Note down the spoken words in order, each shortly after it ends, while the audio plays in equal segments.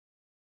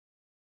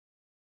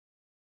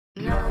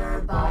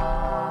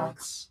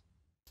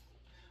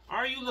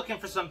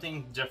looking for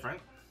something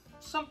different,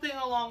 something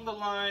along the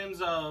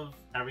lines of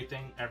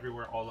Everything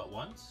Everywhere All at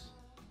Once,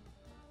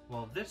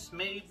 well, this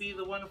may be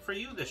the one for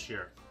you this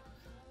year.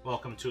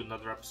 Welcome to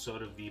another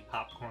episode of the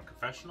Popcorn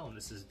Confessional, and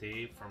this is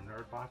Dave from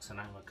Nerdbox,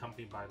 and I'm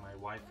accompanied by my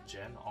wife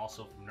Jen,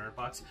 also from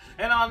Nerdbox.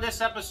 And on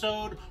this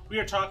episode, we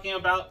are talking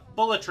about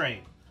Bullet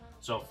Train.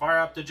 So fire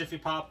up the Jiffy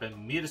Pop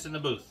and meet us in the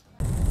booth.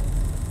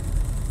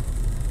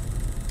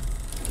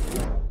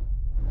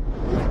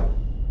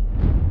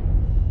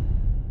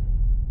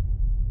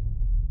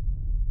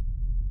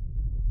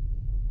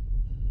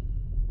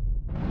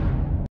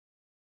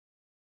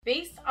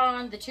 Based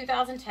on the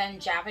 2010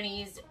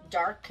 Japanese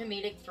dark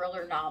comedic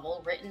thriller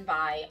novel written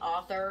by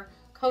author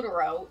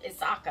Kotaro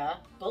Isaka,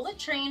 Bullet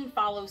Train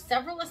follows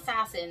several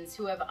assassins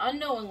who have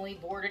unknowingly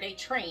boarded a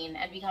train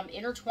and become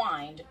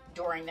intertwined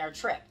during their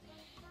trip.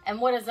 And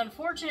what is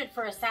unfortunate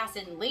for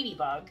assassin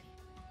Ladybug,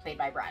 played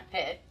by Brad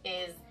Pitt,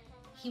 is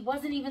he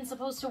wasn't even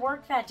supposed to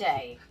work that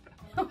day.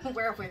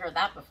 Where have we heard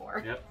that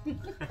before? Yep.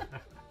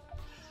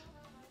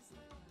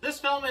 This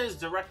film is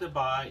directed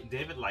by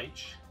David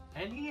Leitch,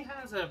 and he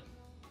has a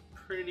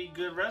pretty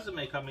good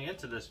resume coming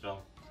into this film.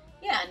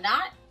 Yeah,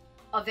 not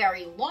a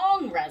very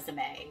long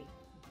resume,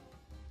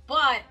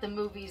 but the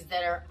movies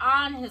that are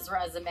on his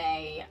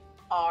resume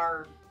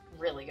are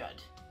really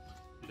good.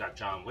 You got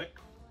John Wick,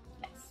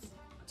 Yes.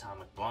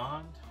 Atomic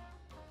Blonde,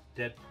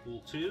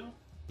 Deadpool 2,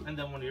 and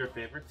then one of your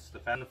favorites, The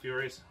Fast and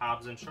Furious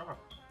Hobbs and Shaw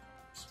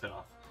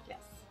spinoff.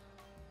 Yes.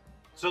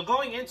 So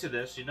going into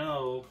this, you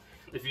know,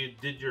 if you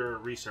did your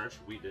research,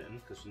 we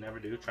didn't, because we never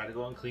do, try to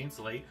go on clean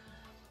slate,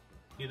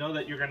 you know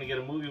that you're going to get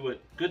a movie with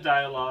good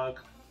dialogue,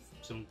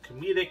 some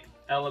comedic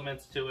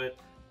elements to it,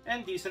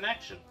 and decent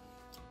action.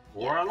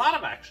 Or a lot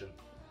of action.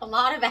 A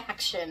lot of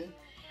action,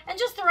 and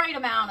just the right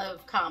amount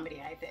of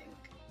comedy, I think.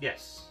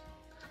 Yes.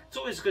 It's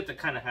always good to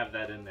kind of have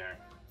that in there.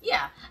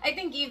 Yeah, I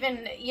think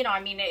even, you know, I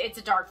mean, it's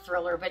a dark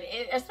thriller, but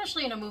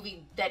especially in a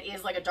movie that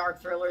is like a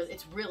dark thriller,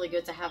 it's really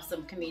good to have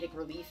some comedic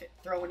relief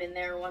thrown in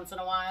there once in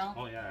a while.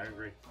 Oh yeah, I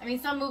agree. I mean,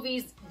 some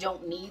movies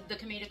don't need the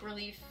comedic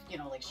relief, you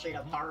know, like straight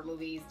up horror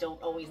movies don't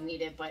always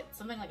need it, but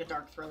something like a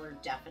dark thriller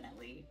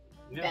definitely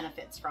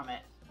benefits from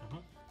it.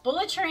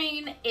 Bullet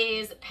Train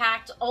is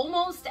packed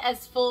almost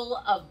as full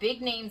of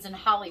big names in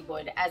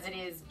Hollywood as it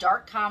is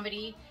dark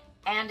comedy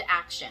and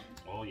action.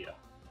 Oh yeah.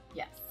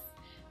 Yes.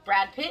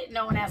 Brad Pitt,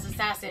 known as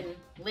Assassin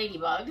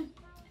Ladybug,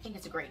 I think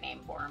it's a great name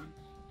for him.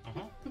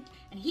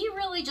 And he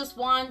really just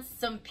wants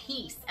some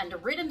peace and to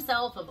rid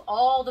himself of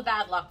all the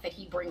bad luck that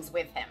he brings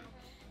with him.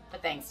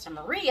 But thanks to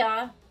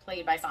Maria,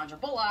 played by Sandra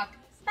Bullock,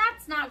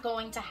 that's not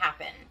going to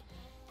happen.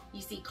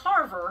 You see,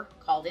 Carver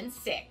called in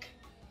sick.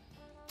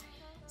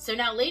 So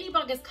now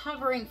Ladybug is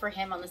covering for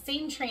him on the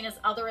same train as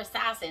other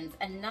assassins,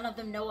 and none of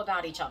them know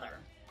about each other.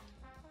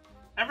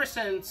 Ever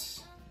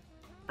since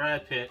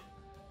Brad Pitt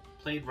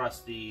played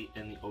Rusty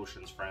in the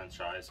Oceans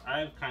franchise,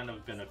 I've kind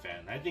of been a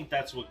fan. I think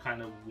that's what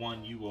kind of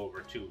won you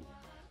over too,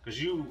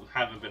 because you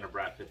haven't been a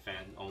Brad Pitt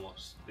fan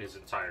almost his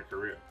entire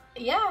career.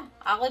 Yeah,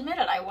 I'll admit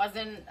it. I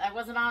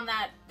wasn't on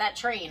that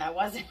train. I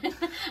wasn't,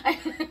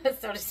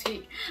 so to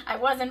speak. I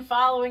wasn't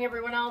following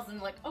everyone else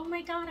and like, oh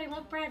my god, I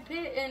love Brad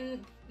Pitt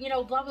and, you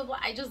know, blah blah blah.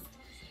 He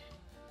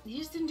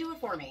just didn't do it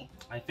for me.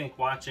 I think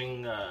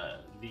watching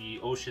the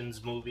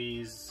Oceans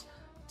movies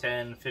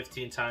 10,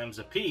 15 times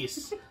a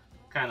piece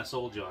kind of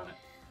sold you on it.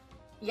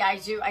 Yeah,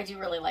 I do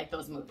really like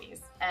those movies,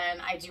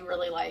 and I do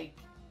really like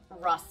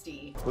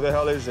Rusty. Who the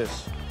hell is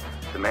this?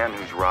 The man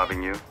who's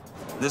robbing you.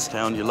 This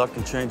town, your luck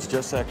can change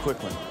just that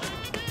quickly.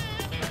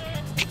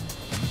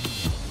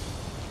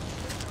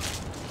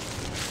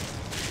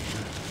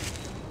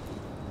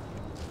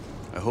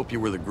 I hope you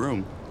were the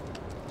groom.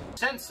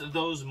 Since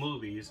those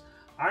movies,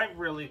 I've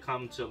really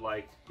come to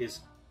like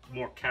his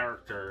more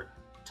character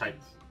type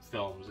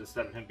films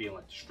instead of him being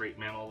like the straight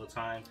man all the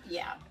time.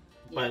 Yeah.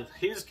 But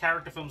his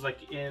character films,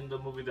 like in the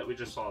movie that we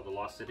just saw, The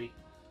Lost City.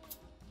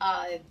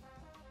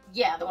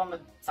 Yeah, the one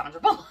with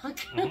Sandra Bullock.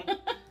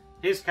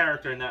 His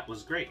character in that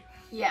was great.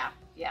 Yeah,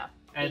 yeah.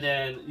 And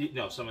then, you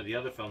know, some of the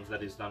other films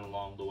that he's done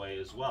along the way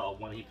as well.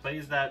 When he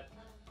plays that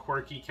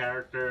quirky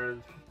character,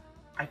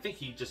 I think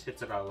he just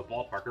hits it out of the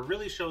ballpark. It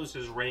really shows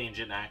his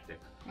range in acting.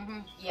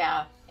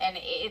 Yeah, and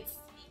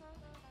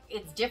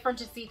it's different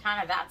to see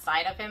kind of that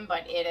side of him,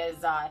 but it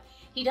is,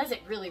 he does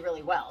it really,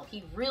 really well.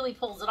 He really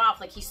pulls it off.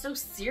 Like, he's so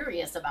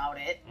serious about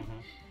it,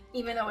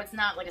 even though it's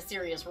not like a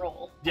serious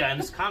role. Yeah, and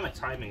his comic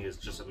timing is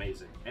just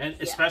amazing. And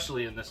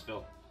especially in this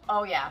film.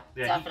 Oh, yeah,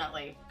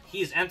 definitely.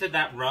 He's entered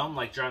that realm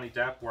like Johnny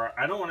Depp, where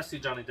I don't want to see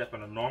Johnny Depp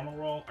in a normal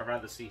role. I'd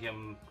rather see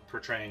him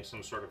portraying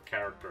some sort of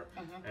character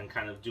and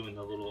kind of doing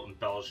the little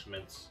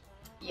embellishments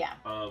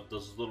of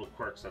those little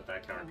quirks that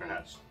character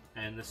has.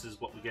 And this is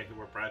what we get here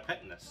with Brad Pitt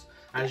in this.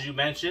 As you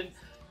mentioned,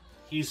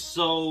 he's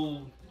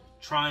so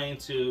trying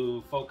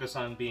to focus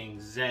on being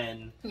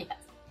zen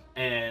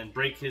and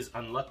break his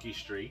unlucky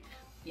streak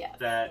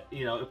that,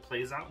 you know, it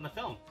plays out in the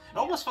film. It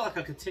almost felt like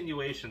a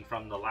continuation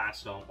from the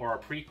last film, or a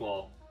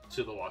prequel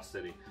to The Lost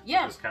City.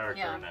 Yeah. His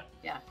character in that.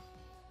 Yeah.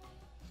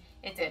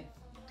 It did.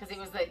 Because it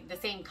was the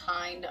same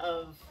kind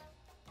of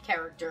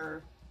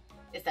character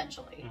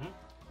essentially.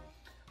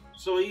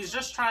 So he's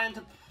just trying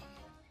to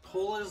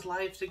pull his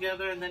life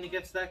together, and then he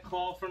gets that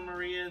call from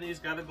Maria, and he's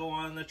got to go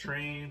on the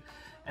train.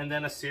 And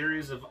then a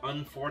series of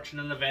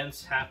unfortunate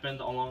events happened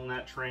along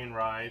that train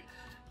ride,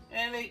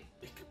 and it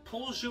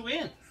pulls you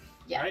in.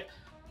 Yeah. Right?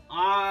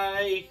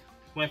 I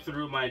went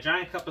through my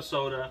giant cup of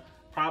soda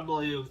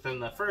probably within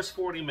the first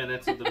 40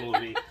 minutes of the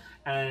movie,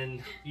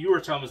 and you were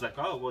telling me, like,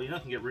 oh, well, you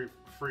can get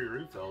free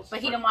refills. But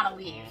he didn't want to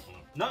leave.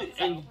 No, so.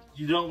 And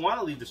you don't want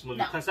to leave this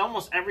movie because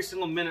almost every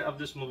single minute of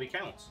this movie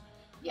counts.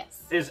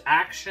 Yes. There's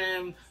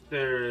action,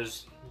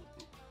 there's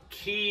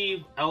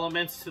key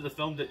elements to the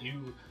film that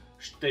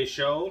they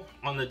show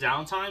on the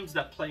downtimes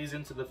that plays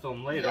into the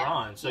film later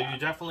on. So you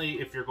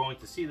definitely, if you're going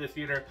to see the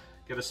theater,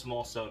 get a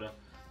small soda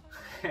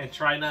and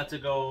try not to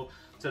go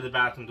to the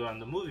bathroom during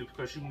the movie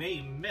because you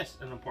may miss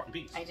an important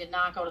piece. I did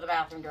not go to the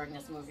bathroom during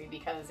this movie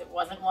because it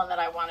wasn't one that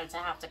I wanted to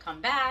have to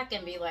come back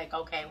and be like,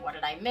 okay, what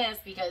did I miss?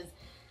 Because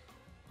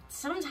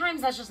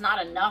sometimes that's just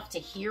not enough to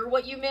hear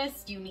what you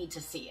missed. You need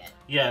to see it.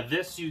 Yeah,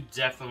 this you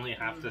definitely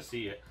have to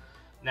see it.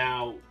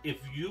 Now, if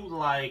you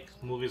like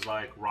movies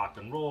like Rock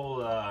and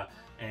Roll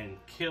and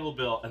Kill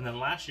Bill, and then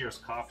last year's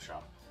Cop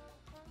Shop,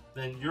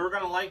 then you're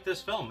going to like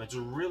this film. It's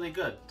really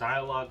good.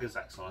 Dialogue is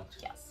excellent.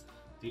 Yes.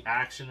 The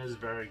action is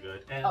very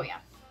good. And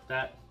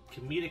that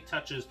comedic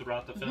touches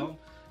throughout the film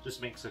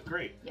just makes it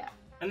great. Yeah.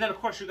 And then, of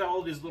course, you got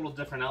all these little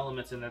different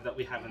elements in there that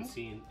we haven't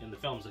seen in the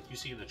films. Like, you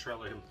see in the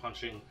trailer him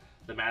punching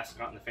the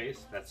mascot in the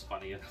face. That's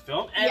funny in the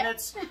film. And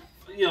it's,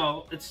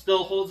 it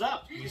still holds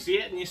up. You see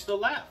it and you still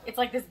laugh. It's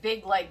like this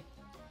big,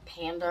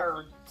 panda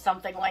or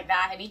something like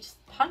that, and he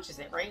just punches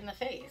it right in the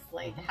face.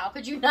 Like, how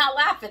could you not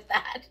laugh at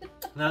that?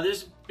 Now,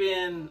 there's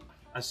been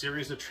a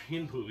series of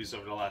train movies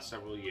over the last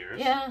several years.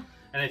 Yeah.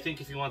 And I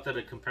think if you wanted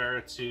to compare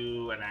it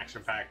to an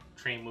action-packed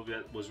train movie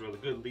that was really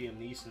good, Liam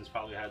Neeson's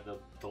probably had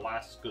the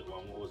last good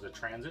one. What was it,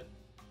 Transit?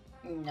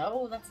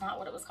 No, that's not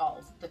what it was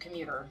called. The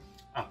Commuter.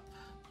 Oh,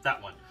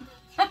 that one.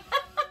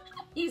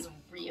 He's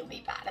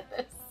really bad at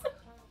this.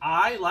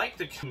 I like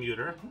The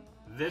Commuter.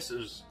 This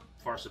is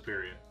far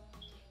superior.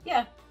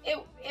 Yeah,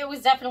 it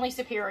was definitely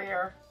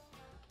superior.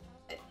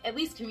 At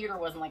least Commuter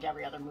wasn't like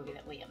every other movie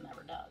that Liam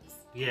never does.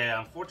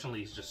 Yeah, unfortunately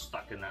he's just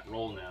stuck in that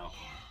role now.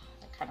 Yeah,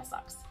 that kind of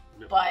sucks.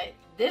 Yep. But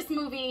this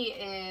movie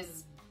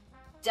is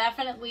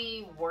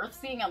definitely worth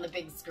seeing on the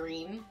big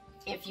screen,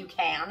 if you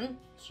can.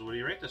 So what do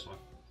you rate this one?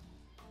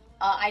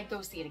 I'd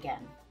go see it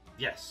again.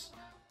 Yes.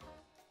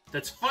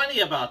 That's funny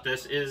about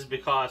this is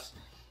because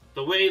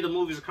the way the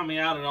movies are coming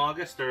out in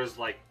August, there's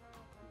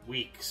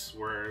weeks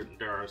where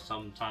there are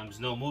sometimes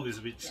no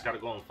movies. We just gotta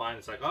go and find.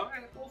 It's like, all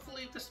right,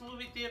 hopefully this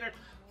movie theater,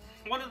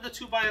 one of the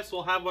two by us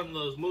will have one of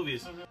those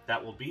movies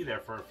that will be there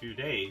for a few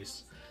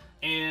days.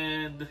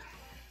 And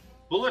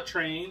Bullet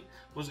Train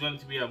was going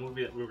to be a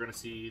movie that we were going to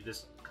see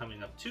this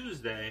coming up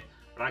Tuesday,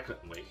 but I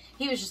couldn't wait.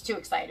 He was just too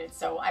excited,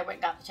 so I went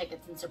and got the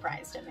tickets and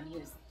surprised him, and he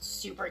was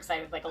super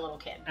excited like a little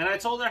kid. And I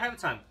told her ahead of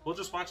time, we'll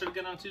just watch it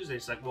again on Tuesday.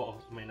 She's like,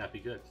 well, it may not be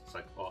good. It's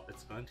like, well,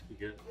 it's going to be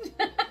good.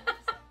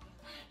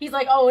 He's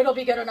like, oh, it'll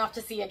be good enough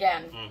to see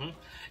again.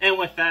 And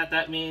with that,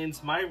 that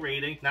means my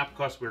rating, not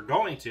because we're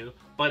going to,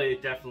 but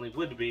it definitely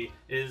would be,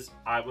 is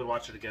I would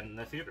watch it again in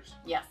the theaters.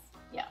 Yes,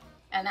 yeah.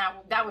 And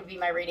that would be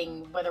my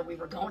rating whether we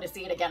were going to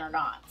see it again or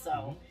not.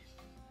 So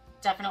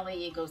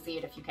definitely go see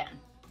it if you can.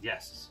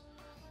 Yes.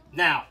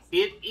 Now,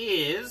 it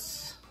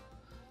is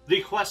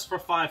the quest for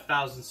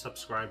 5,000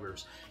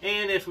 subscribers.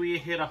 And if we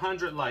hit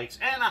 100 likes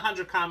and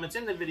 100 comments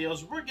in the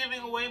videos, we're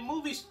giving away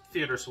movie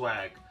theater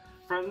swag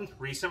from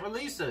recent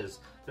releases.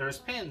 There's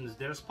pins,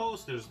 there's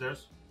posters,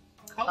 there's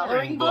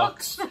coloring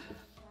books.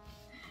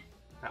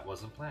 That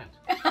wasn't planned.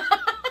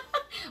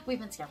 We've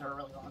been together a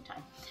really long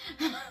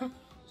time.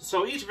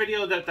 So each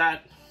video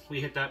that we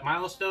hit that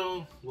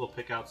milestone, we'll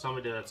pick out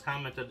somebody that's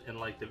commented and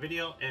liked the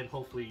video, and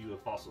hopefully you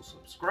have also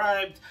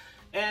subscribed,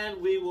 and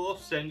we will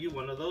send you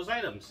one of those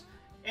items.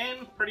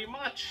 And pretty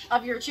much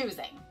of your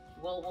choosing.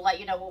 We'll let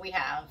you know what we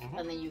have,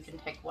 and then you can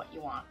pick what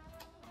you want.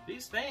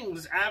 These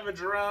things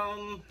average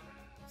around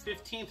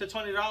 $15 to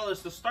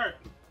 $20 to start.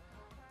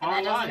 And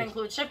that doesn't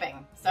include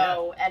shipping.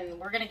 So, and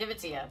we're going to give it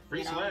to you.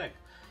 Free swag.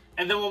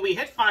 And then when we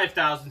hit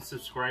 5,000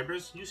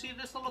 subscribers, you see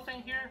this little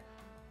thing here?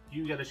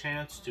 You get a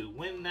chance to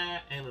win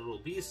that, and it'll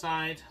be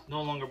signed,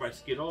 no longer by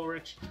Skid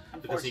Ulrich,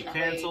 because he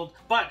canceled.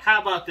 But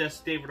how about this,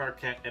 David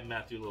Arquette and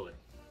Matthew Lillard?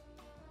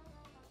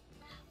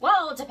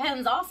 Well, it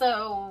depends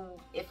also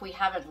if we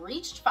haven't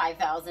reached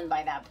 5,000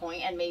 by that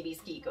point, and maybe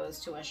Skeet goes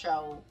to a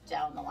show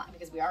down the line,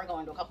 because we are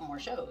going to a couple more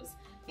shows.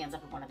 If he ends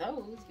up at one of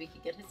those, we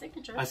could get his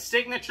signature. A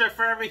signature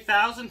for every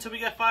 1,000 till we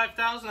get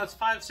 5,000? That's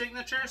 5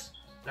 signatures?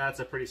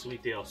 That's a pretty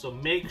sweet deal. So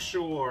make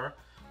sure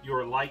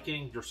you're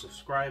liking, you're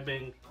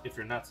subscribing, if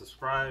you're not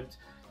subscribed,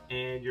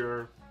 and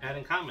you're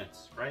adding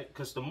comments, right?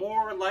 Because the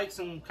more likes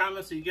and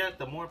comments that you get,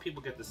 the more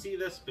people get to see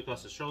this,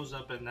 because it shows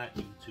up in that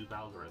YouTube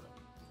algorithm.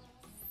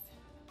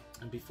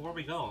 And before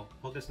we go,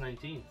 August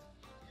 19th.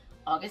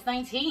 August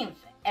 19th,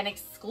 an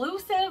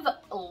exclusive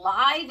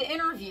live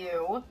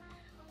interview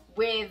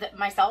with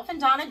myself and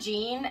Donna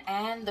Jean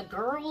and the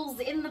girls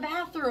in the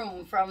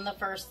bathroom from the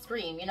first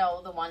Scream. You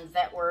know, the ones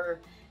that were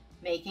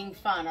making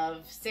fun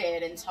of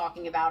Sid and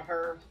talking about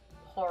her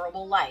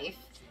horrible life.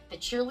 The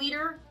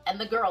cheerleader and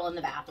the girl in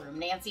the bathroom,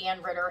 Nancy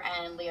Ann Ritter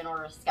and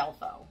Leonora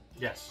Scelfo.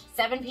 Yes.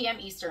 7 p.m.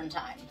 Eastern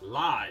Time.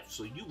 Live,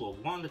 so you will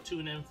want to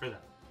tune in for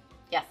them.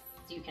 Yes,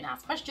 you can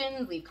ask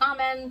questions, leave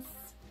comments.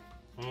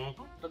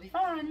 It'll be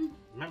fun.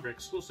 Remember,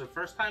 exclusive,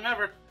 first time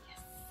ever. Yes.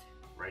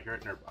 Right here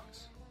at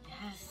Nerdbox.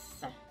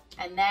 Yes.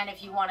 And then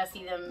if you want to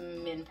see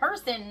them in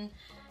person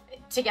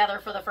together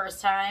for the first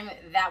time,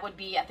 that would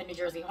be at the New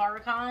Jersey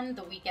HorrorCon,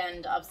 the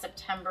weekend of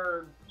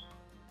September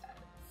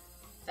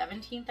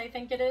 17th, I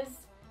think it is.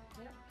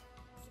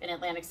 In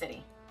Atlantic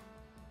City.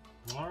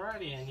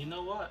 Alrighty, and you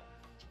know what?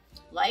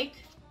 Like,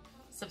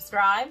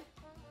 subscribe,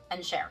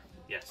 and share.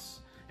 Yes.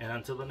 And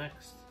until the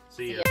next,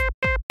 see ya.